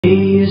A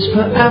is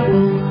for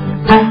apple,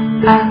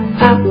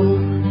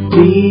 apple.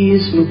 B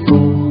is for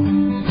ball,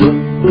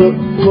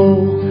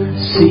 ball.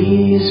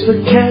 C is for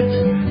cat,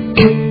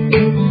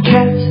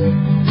 cat.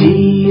 D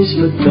is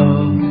for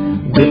dog,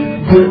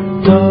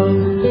 dog.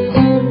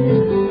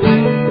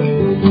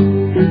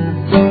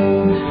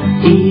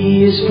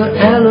 E is for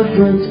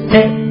elephant,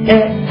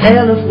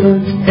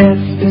 elephant. F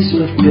is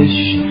for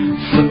fish,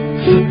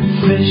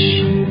 fish.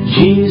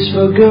 G is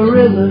for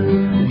gorilla,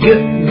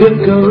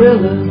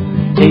 gorilla.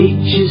 H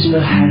is for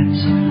hat,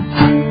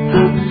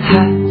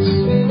 hat.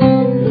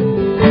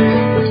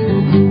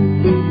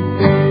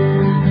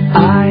 I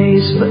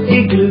is for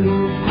igloo,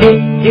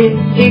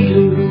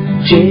 igloo.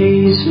 J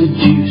is for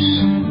juice,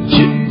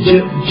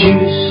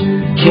 juice.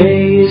 K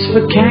is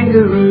for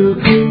kangaroo,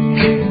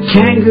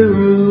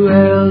 kangaroo.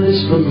 L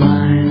is for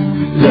lion,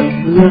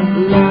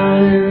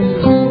 lion.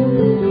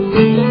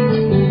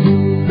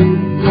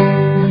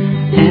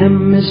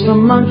 M is for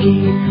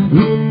monkey,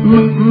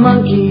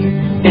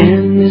 monkey.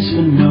 N is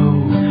for no,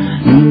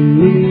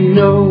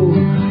 no.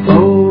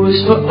 O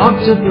is for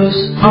octopus,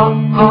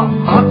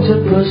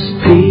 octopus.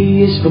 P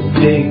is for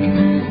pig,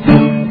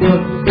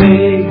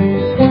 pig.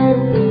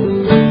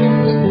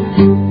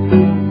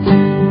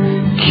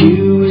 Q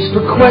is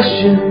for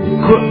question,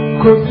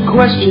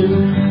 question.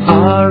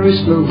 R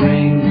is for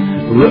ring,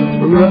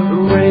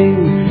 ring.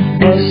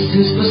 S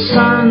is for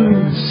sun,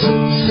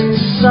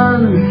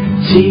 sun.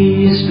 T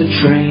is for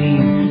train,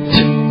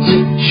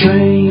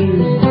 train.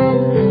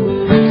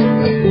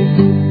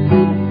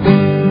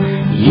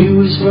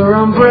 U is for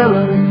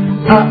umbrella,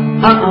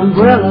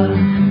 umbrella.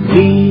 V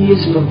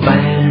is for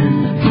van,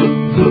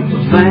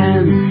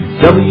 van.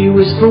 W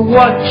is for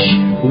watch,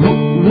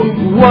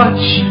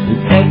 watch.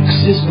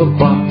 X is for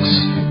box,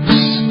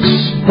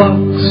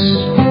 box.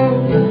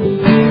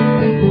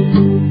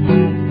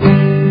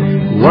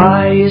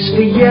 Y is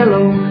for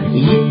yellow,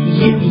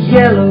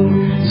 yellow.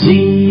 Z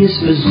is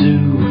for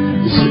zoo,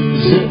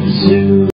 zoo.